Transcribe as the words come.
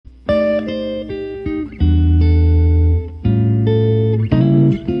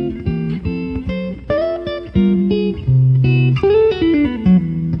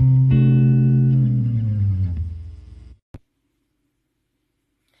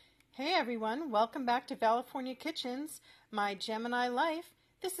Hey everyone, welcome back to California Kitchens, my Gemini life.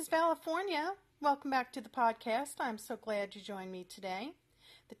 This is California. Welcome back to the podcast. I'm so glad you joined me today.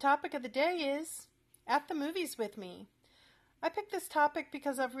 The topic of the day is At the Movies with Me. I picked this topic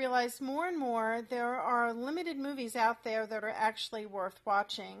because I've realized more and more there are limited movies out there that are actually worth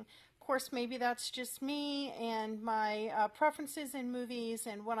watching. Of course, maybe that's just me and my preferences in movies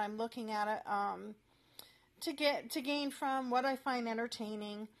and what I'm looking at to gain from what I find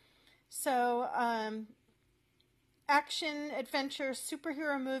entertaining. So, action, adventure,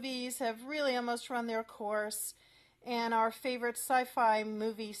 superhero movies have really almost run their course, and our favorite sci-fi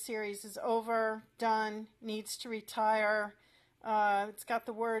movie series is over, done, needs to retire. It's got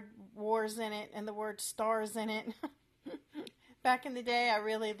the word wars in it and the word stars in it. Back in the day, I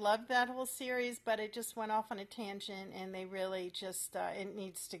really loved that whole series, but it just went off on a tangent, and they really just, it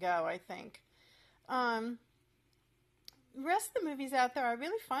needs to go, I think. The rest of the movies out there I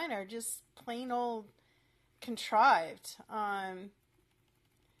really find are just plain old contrived.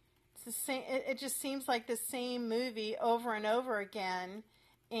 It's the same. It just seems like the same movie over and over again,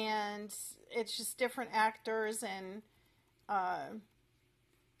 and it's just different actors and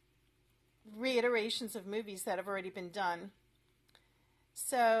reiterations of movies that have already been done.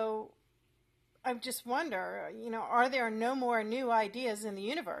 So I just wonder, are there no more new ideas in the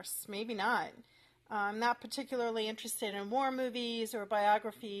universe? Maybe not. I'm not particularly interested in war movies or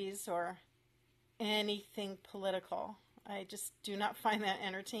biographies or anything political. I just do not find that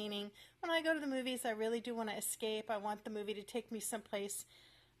entertaining. When I go to the movies, I really do want to escape. I want the movie to take me someplace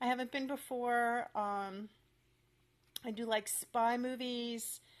I haven't been before. I do like spy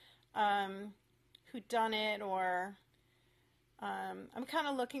movies, whodunit, or I'm kind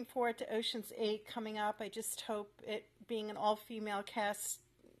of looking forward to Ocean's 8 coming up. I just hope it being an all-female cast,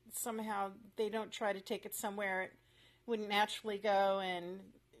 somehow they don't try to take it somewhere it wouldn't naturally go. And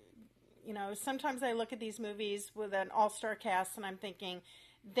sometimes I look at these movies with an all-star cast and I'm thinking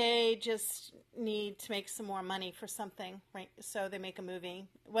they just need to make some more money for something, right? So they make a movie,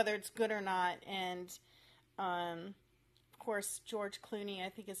 whether it's good or not. And of course George Clooney, I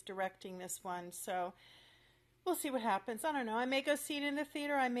think, is directing this one, so we'll see what happens. I don't know, I may go see it in the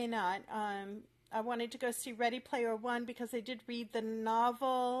theater, I may not. I wanted to go see Ready Player One because I did read the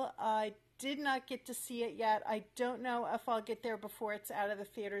novel. I did not get to see it yet. I don't know if I'll get there before it's out of the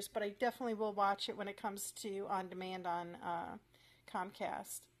theaters, but I definitely will watch it when it comes to on demand on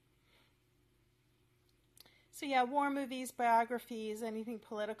Comcast. So yeah, war movies, biographies, anything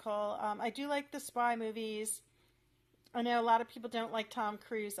political. I do like the spy movies. I know a lot of people don't like Tom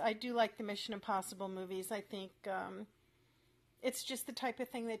Cruise. I do like the Mission Impossible movies. I think it's just the type of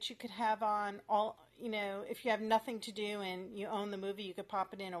thing that you could have on if you have nothing to do and you own the movie, you could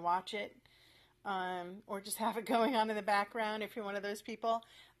pop it in and watch it. Or just have it going on in the background if you're one of those people.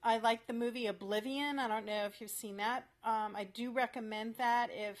 I like the movie Oblivion. I don't know if you've seen that. I do recommend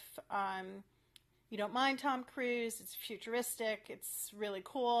that if you don't mind Tom Cruise. It's futuristic. It's really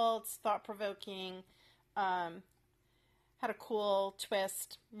cool. It's thought-provoking. Had a cool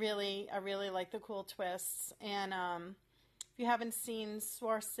twist. I really like the cool twists. And if you haven't seen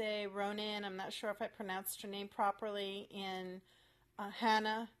Saoirse Ronan, I'm not sure if I pronounced her name properly, in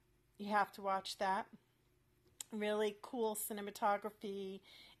Hannah, you have to watch that. Really cool cinematography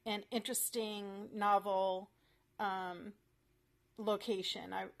and interesting novel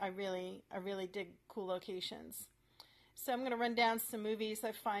location. I really dig cool locations. So I'm going to run down some movies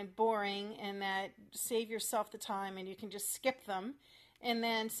I find boring and that save yourself the time and you can just skip them. And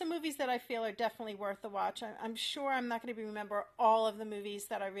then some movies that I feel are definitely worth the watch. I'm sure I'm not going to remember all of the movies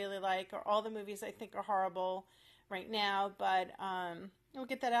that I really like or all the movies I think are horrible right now, but we'll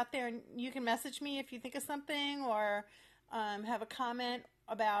get that out there. And you can message me if you think of something or have a comment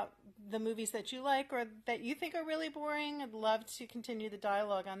about the movies that you like or that you think are really boring. I'd love to continue the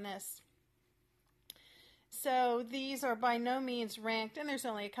dialogue on this. So these are by no means ranked, and there's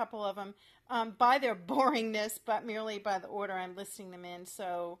only a couple of them, by their boringness, but merely by the order I'm listing them in.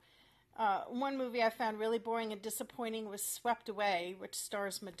 So one movie I found really boring and disappointing was Swept Away, which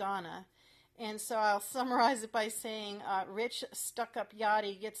stars Madonna. And so I'll summarize it by saying rich, stuck-up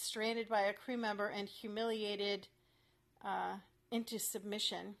yachty gets stranded by a crew member and humiliated into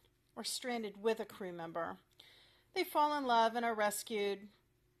submission, or stranded with a crew member. They fall in love and are rescued,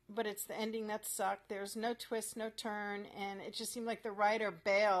 but it's the ending that sucked. There's no twist, no turn, and it just seemed like the writer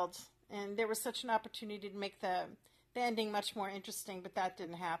bailed. And there was such an opportunity to make the ending much more interesting, but that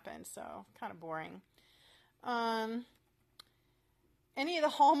didn't happen, so kind of boring. Any of the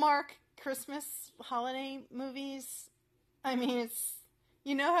Hallmark Christmas holiday movies, I mean, it's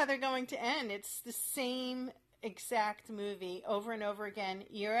how they're going to end. It's the same exact movie over and over again,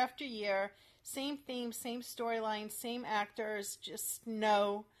 year after year. Same theme, same storyline, same actors. Just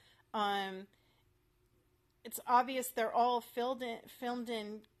no. Um, it's obvious they're all filmed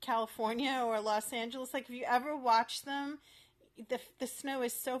in California or Los Angeles. Like if you ever watch them, the snow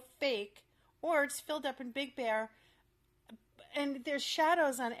is so fake, or it's filled up in Big Bear, and there's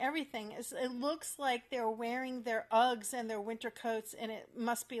shadows on everything. It looks like they're wearing their Uggs and their winter coats, and it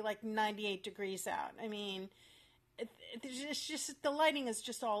must be like 98 degrees out. I mean, it's just the lighting is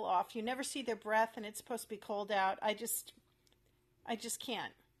just all off. You never see their breath, and it's supposed to be cold out. I just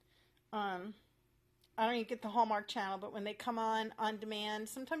can't. I don't even get the Hallmark Channel, but when they come on demand,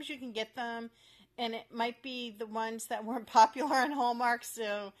 sometimes you can get them, and it might be the ones that weren't popular on Hallmark,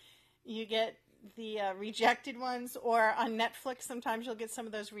 so you get the rejected ones, or on Netflix sometimes you'll get some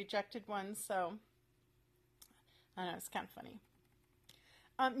of those rejected ones. So I don't know, it's kind of funny.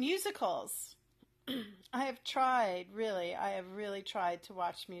 Musicals. I have really tried to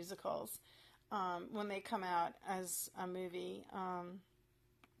watch musicals when they come out as a movie,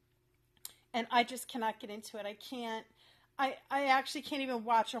 and I just cannot get into it. I actually can't even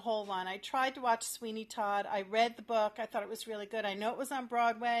watch a whole one. I tried to watch Sweeney Todd. I read the book. I thought it was really good. I know it was on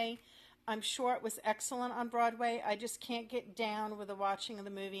Broadway. I'm sure it was excellent on Broadway. I just can't get down with the watching of the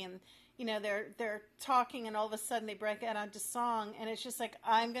movie. And, you know, they're talking, and all of a sudden they break out onto song. And it's just like,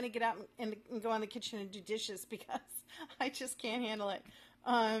 I'm going to get out and go in the kitchen and do dishes because I just can't handle it.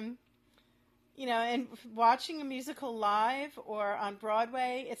 You know, and watching a musical live or on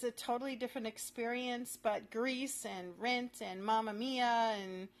Broadway, it's a totally different experience. But Grease and Rent and Mamma Mia,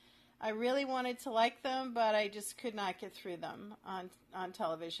 and I really wanted to like them, but I just could not get through them on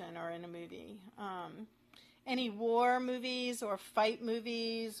television or in a movie. Any war movies or fight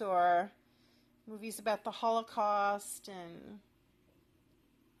movies or movies about the Holocaust and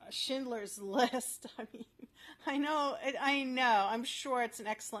Schindler's List. I mean, I know. I'm sure it's an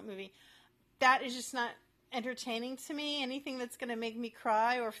excellent movie. That is just not entertaining to me. Anything that's going to make me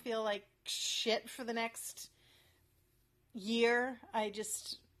cry or feel like shit for the next year, I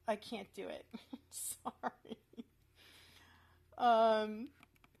can't do it. Sorry.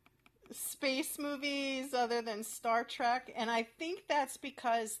 Space movies other than Star Trek, and I think that's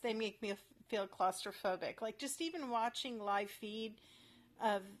because they make me feel claustrophobic. Like just even watching live feed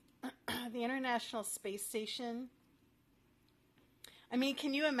of the International Space Station. I mean,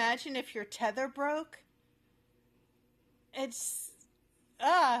 can you imagine if your tether broke? It's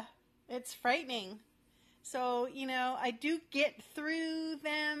frightening. So, you know, I do get through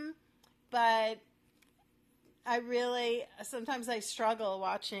them, but sometimes I struggle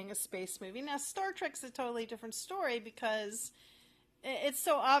watching a space movie. Now, Star Trek's a totally different story because it's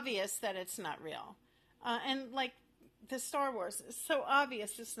so obvious that it's not real. And like the Star Wars, it's so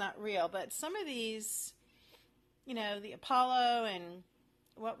obvious it's not real. But some of these, you know, the Apollo and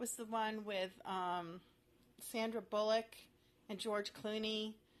what was the one with Sandra Bullock and George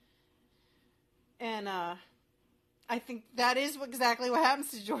Clooney? And I think that is exactly what happens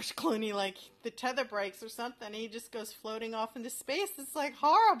to George Clooney. Like the tether breaks or something, and he just goes floating off into space. It's like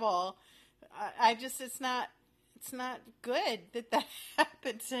horrible. It's not good that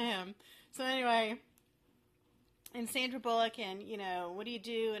happened to him. So anyway, and Sandra Bullock, and you know, what do you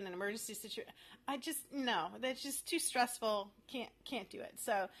do in an emergency situation? No, that's just too stressful. Can't do it.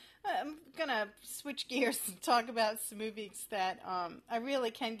 So I'm gonna switch gears and talk about some movies that I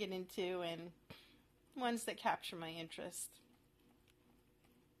really can get into and ones that capture my interest.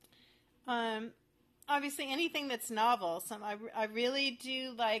 Obviously, anything that's novel. I really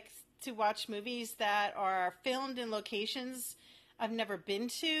do like to watch movies that are filmed in locations I've never been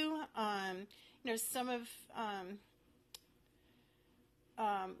to. You know, some of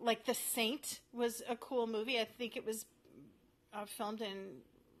like The Saint was a cool movie. I think it was filmed in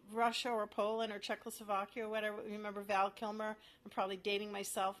Russia or Poland or Czechoslovakia or whatever. Remember Val Kilmer? I'm probably dating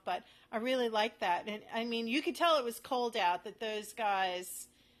myself, but I really liked that. And I mean, you could tell it was cold out, that those guys,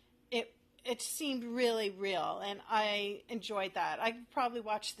 it seemed really real, and I enjoyed that. I probably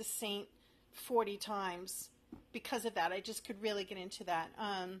watched The Saint 40 times because of that. I just could really get into that.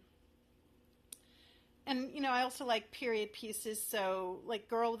 And, you know, I also like period pieces, so like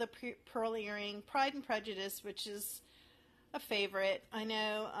Girl with a Pearl Earring, Pride and Prejudice, which is a favorite. I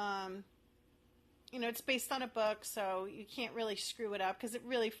know, you know, it's based on a book, so you can't really screw it up because it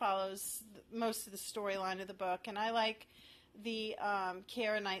really follows most of the storyline of the book. And I like the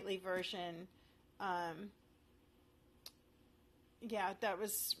Keira Knightley version. Yeah,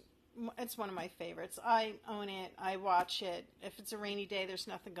 it's one of my favorites. I own it. I watch it. If it's a rainy day, there's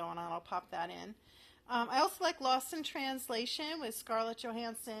nothing going on, I'll pop that in. I also like Lost in Translation with Scarlett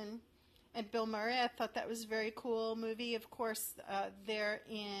Johansson and Bill Murray. I thought that was a very cool movie. Of course, they're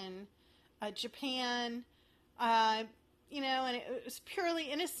in Japan, and it was purely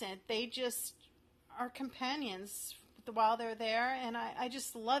innocent. They just are companions while they're there, and I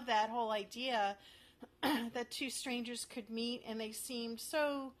just love that whole idea that two strangers could meet, and they seemed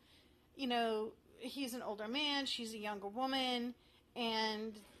so, he's an older man, she's a younger woman,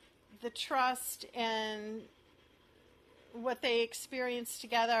 and the trust and what they experienced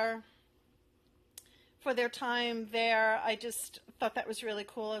together for their time there, I just thought that was really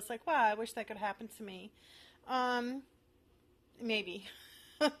cool. I was like, wow, I wish that could happen to me. Maybe.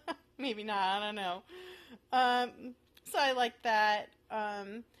 Maybe not, I don't know. So I like that.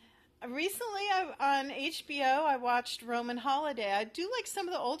 Recently, on HBO, I watched Roman Holiday. I do like some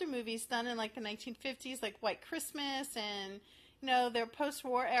of the older movies done in like the 1950s, like White Christmas and, their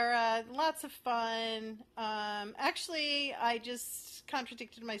post-war era. Lots of fun. Actually, I just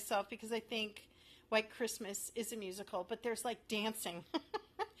contradicted myself because I think White Christmas is a musical, but there's like dancing.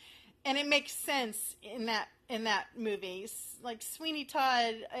 And it makes sense in that movie. Like Sweeney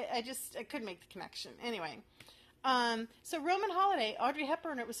Todd, I couldn't make the connection. Anyway. So Roman Holiday, Audrey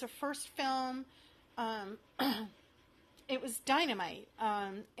Hepburn, it was her first film. It was dynamite.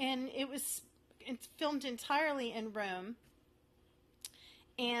 And it's filmed entirely in Rome.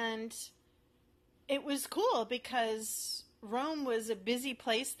 And it was cool because Rome was a busy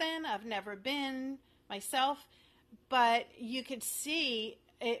place then. I've never been myself, but you could see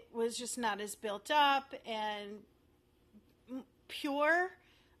it was just not as built up and pure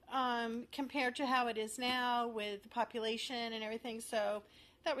compared to how it is now with the population and everything. So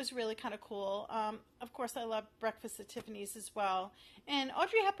that was really kind of cool. Of course, I love Breakfast at Tiffany's as well. And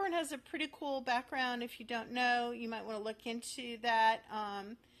Audrey Hepburn has a pretty cool background. If you don't know, you might want to look into that.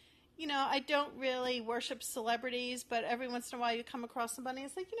 I don't really worship celebrities, but every once in a while you come across somebody and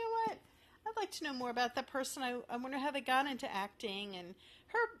it's like, you know what? I'd like to know more about that person. I wonder how they got into acting. And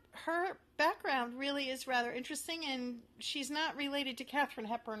her background really is rather interesting, and she's not related to Katharine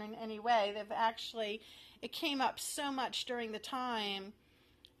Hepburn in any way. It came up so much during the time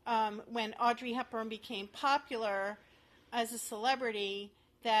when Audrey Hepburn became popular as a celebrity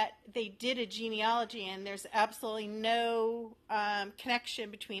that they did a genealogy, and there's absolutely no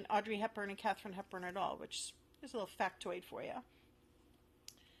connection between Audrey Hepburn and Katharine Hepburn at all, which is a little factoid for you.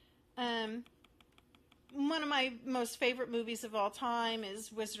 One of my most favorite movies of all time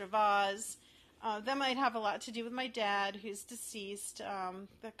is Wizard of Oz. That might have a lot to do with my dad, who's deceased,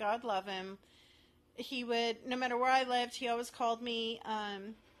 but God love him. He would, no matter where I lived, he always called me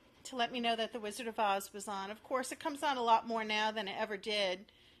to let me know that the Wizard of Oz was on. Of course, it comes on a lot more now than it ever did.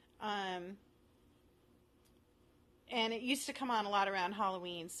 And it used to come on a lot around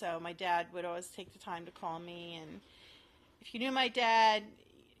Halloween, so my dad would always take the time to call me. And if you knew my dad,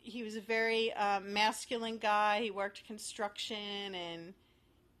 he was a very masculine guy. He worked construction, and,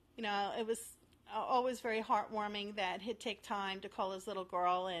 it was always very heartwarming that he'd take time to call his little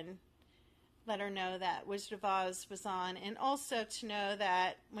girl and let her know that Wizard of Oz was on, and also to know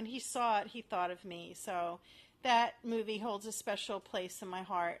that when he saw it, he thought of me. So that movie holds a special place in my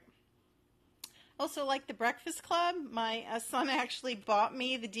heart. Also, like The Breakfast Club, my son actually bought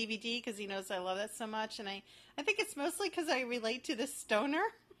me the DVD because he knows I love that so much, and I think it's mostly because I relate to this stoner,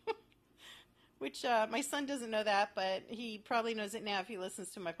 which my son doesn't know that, but he probably knows it now if he listens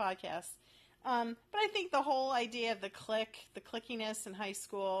to my podcast. But I think the whole idea of the clickiness in high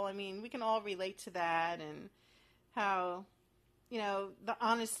school, I mean, we can all relate to that, and how, the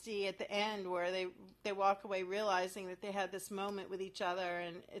honesty at the end where they walk away realizing that they had this moment with each other,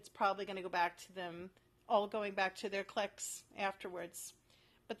 and it's probably going to go back to them all going back to their cliques afterwards.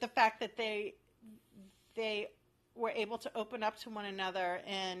 But the fact that they were able to open up to one another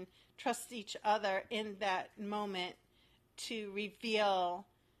and trust each other in that moment to reveal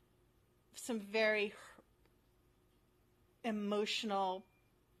some very emotional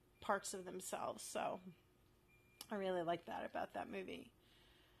parts of themselves. So I really like that about that movie.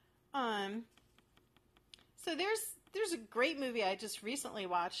 So there's a great movie I just recently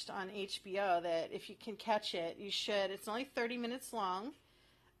watched on HBO that if you can catch it, you should. It's only 30 minutes long.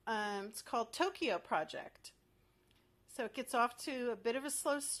 It's called Tokyo Project. So it gets off to a bit of a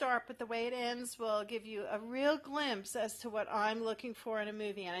slow start, but the way it ends will give you a real glimpse as to what I'm looking for in a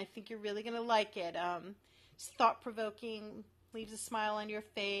movie, and I think you're really going to like it. It's thought-provoking, leaves a smile on your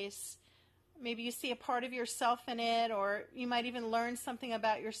face. Maybe you see a part of yourself in it, or you might even learn something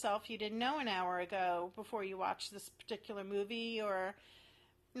about yourself you didn't know an hour ago before you watched this particular movie, or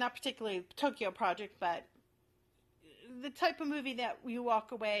not particularly Tokyo Project, but the type of movie that you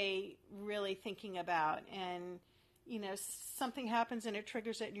walk away really thinking about and something happens and it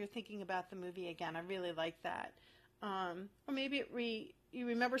triggers it and you're thinking about the movie again. I really like that. Or maybe you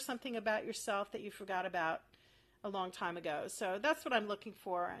remember something about yourself that you forgot about a long time ago. So that's what I'm looking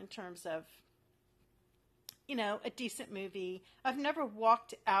for in terms of, a decent movie. I've never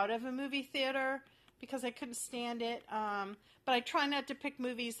walked out of a movie theater because I couldn't stand it. But I try not to pick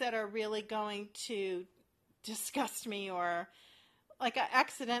movies that are really going to disgust me, or like I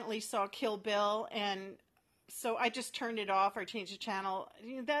accidentally saw Kill Bill and so I just turned it off or changed the channel.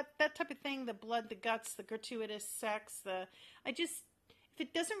 That type of thing, the blood, the guts, the gratuitous sex, if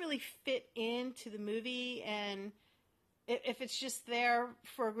it doesn't really fit into the movie and if it's just there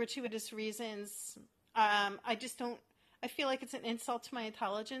for gratuitous reasons, I feel like it's an insult to my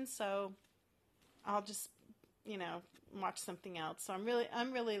intelligence, so I'll just, watch something else. So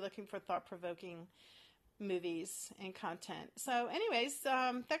I'm really looking for thought-provoking movies and content. So anyways,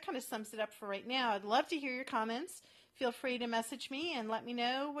 that kind of sums it up for right now. I'd love to hear your comments. Feel free to message me and let me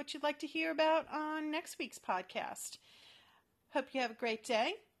know what you'd like to hear about on next week's podcast. Hope you have a great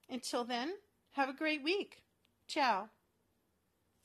day. Until then, have a great week. Ciao.